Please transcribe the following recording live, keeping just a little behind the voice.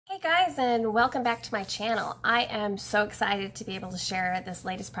Hey guys, and welcome back to my channel. I am so excited to be able to share this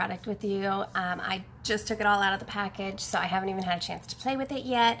latest product with you. I just took it all out of the package, so I haven't even had a chance to play with it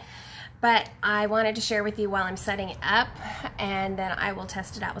yet, but I wanted to share with you while I'm setting it up, and then I will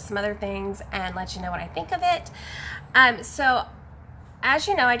test it out with some other things and let you know what I think of it. So as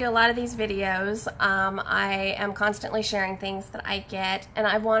you know, I do a lot of these videos. I am constantly sharing things that I get, and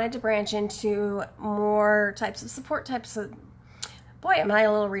I wanted to branch into more types of support types of Boy, am I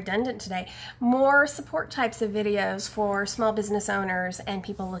a little redundant today. More support types of videos for small business owners and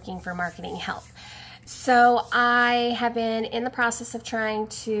people looking for marketing help. So I have been in the process of trying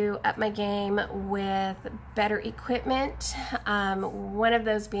to up my game with better equipment, one of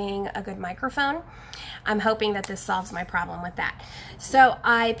those being a good microphone. I'm hoping that this solves my problem with that. So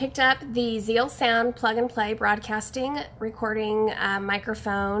I picked up the ZealSound plug-and-play broadcasting recording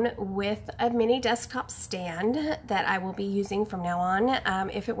microphone with a mini desktop stand that I will be using from now on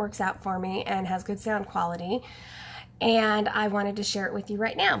if it works out for me and has good sound quality. And I wanted to share it with you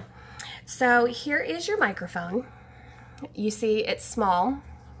right now. So here is your microphone. You see it's small.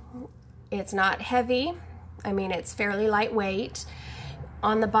 It's not heavy. I mean, it's fairly lightweight.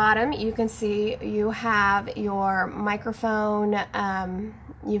 On the bottom, you can see you have your microphone,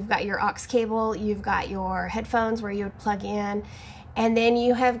 you've got your aux cable, you've got your headphones where you would plug in, and then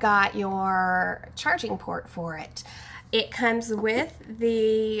you have got your charging port for it. It comes with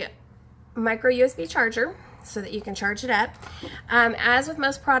the micro USB charger so that you can charge it up. As with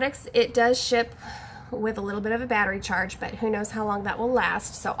most products, it does ship with a little bit of a battery charge, but who knows how long that will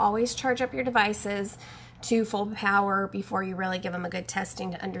last. So always charge up your devices to full power before you really give them a good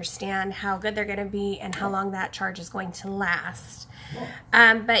testing to understand how good they're going to be and how long that charge is going to last.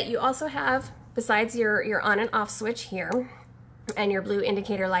 But you also have, besides your on and off switch here and your blue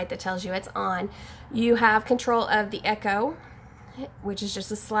indicator light that tells you it's on, you have control of the echo, which is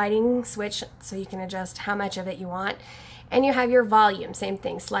just a sliding switch so you can adjust how much of it you want. And you have your volume, same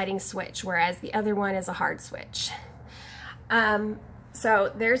thing, sliding switch, whereas the other one is a hard switch.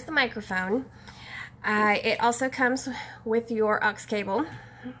 So there's the microphone. It also comes with your aux cable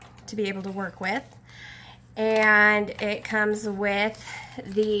to be able to work with, and it comes with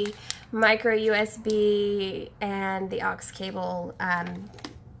the micro USB and the aux cable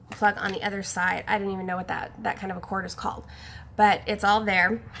plug on the other side. I don't even know what that kind of a cord is called, but it's all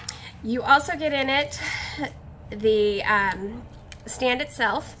there. You also get in it the stand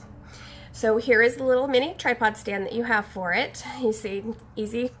itself. So here is the little mini tripod stand that you have for it. You see,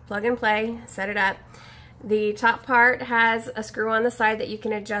 easy plug and play, set it up. The top part has a screw on the side that you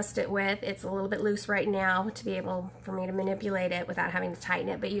can adjust it with. It's a little bit loose right now to be able for me to manipulate it without having to tighten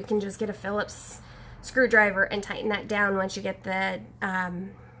it, but you can just get a Phillips screwdriver and tighten that down once you get the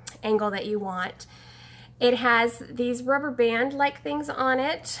angle that you want. It has these rubber band like things on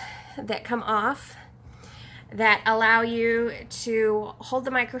it that come off that allow you to hold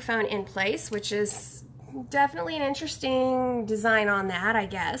the microphone in place, which is definitely an interesting design on that, I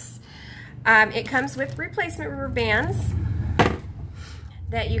guess. It comes with replacement rubber bands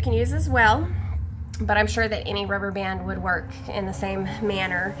that you can use as well, but I'm sure that any rubber band would work in the same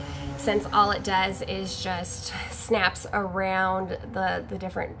manner, since all it does is just snaps around the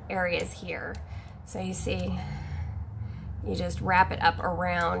different areas here. So you see, you just wrap it up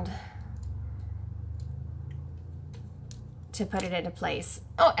around to put it into place.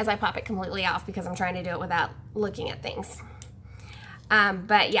 Oh, as I pop it completely off because I'm trying to do it without looking at things.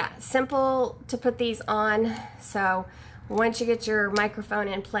 But yeah, simple to put these on. So once you get your microphone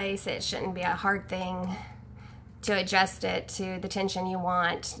in place, it shouldn't be a hard thing to adjust it to the tension you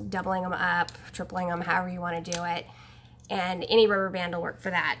want, doubling them up, tripling them, however you want to do it. And any rubber band will work for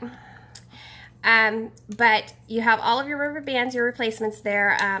that. But you have all of your rubber bands, your replacements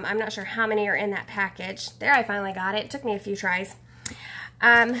there. I'm not sure how many are in that package. There, I finally got it. It took me a few tries.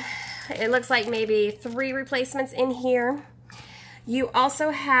 It looks like maybe 3 replacements in here. You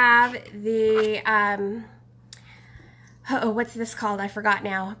also have the, what's this called? I forgot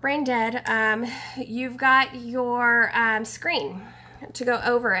now. Brain dead. You've got your screen to go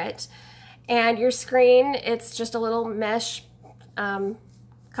over it. And your screen, it's just a little mesh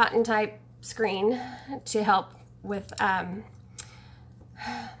cotton type screen to help with,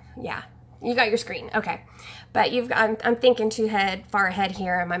 yeah, you got your screen, okay. But I'm thinking too far ahead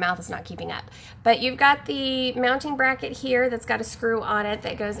here and my mouth is not keeping up. But you've got the mounting bracket here that's got a screw on it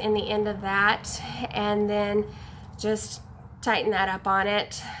that goes in the end of that, and then just tighten that up on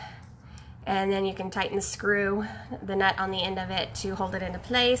it, and then you can tighten the screw, the nut on the end of it to hold it into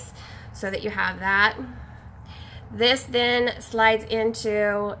place so that you have that. This then slides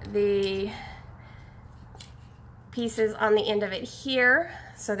into the pieces on the end of it here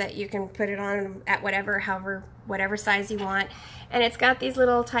so that you can put it on at whatever size you want. And it's got these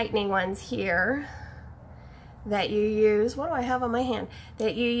little tightening ones here that you use, what do I have on my hand,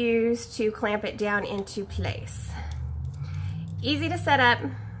 that you use to clamp it down into place. Easy to set up.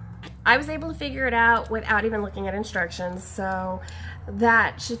 I was able to figure it out without even looking at instructions, so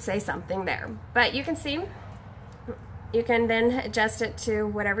that should say something there. But you can see, you can then adjust it to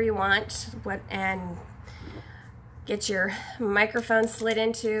whatever you want, and get your microphone slid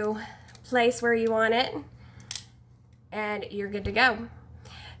into place where you want it, and you're good to go.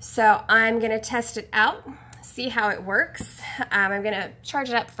 So I'm going to test it out, see how it works. I'm going to charge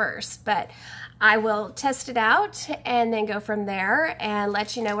it up first, but I will test it out and then go from there and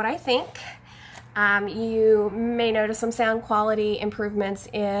let you know what I think. You may notice some sound quality improvements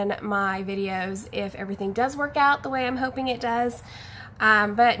in my videos if everything does work out the way I'm hoping it does,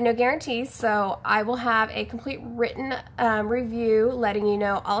 but no guarantees. So I will have a complete written review letting you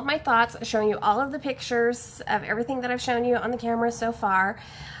know all of my thoughts, showing you all of the pictures of everything that I've shown you on the camera so far.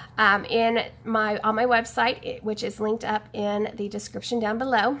 On my website, which is linked up in the description down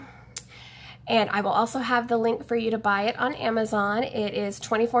below. And I will also have the link for you to buy it on Amazon. It is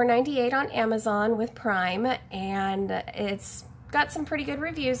 $24.98 on Amazon with Prime, and it's got some pretty good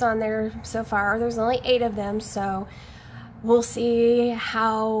reviews on there so far. There's only 8 of them, so we'll see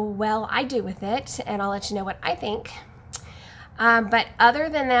how well I do with it, and I'll let you know what I think. But other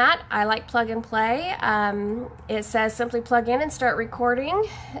than that, I like plug and play. It says simply plug in and start recording,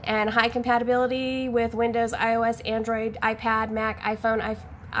 and high compatibility with Windows, iOS, Android, iPad, Mac,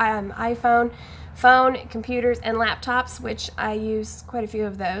 iPhone, phone, computers, and laptops, which I use quite a few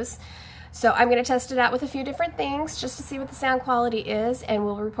of those. So I'm going to test it out with a few different things just to see what the sound quality is, and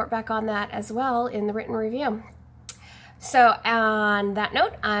we'll report back on that as well in the written review. So on that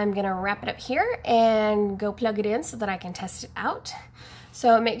note, I'm going to wrap it up here and go plug it in so that I can test it out.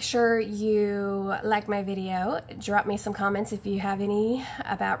 So make sure you like my video, drop me some comments if you have any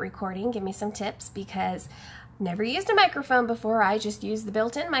about recording, give me some tips, because I've never used a microphone before. I just use the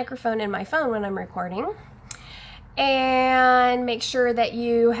built-in microphone in my phone when I'm recording. And make sure that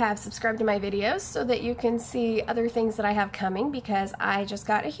you have subscribed to my videos so that you can see other things that I have coming, because I just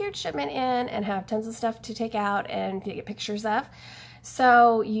got a huge shipment in and have tons of stuff to take out and to get pictures of.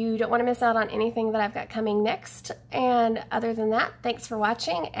 So you don't want to miss out on anything that I've got coming next. And other than that, thanks for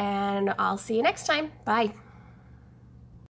watching, and I'll see you next time. Bye.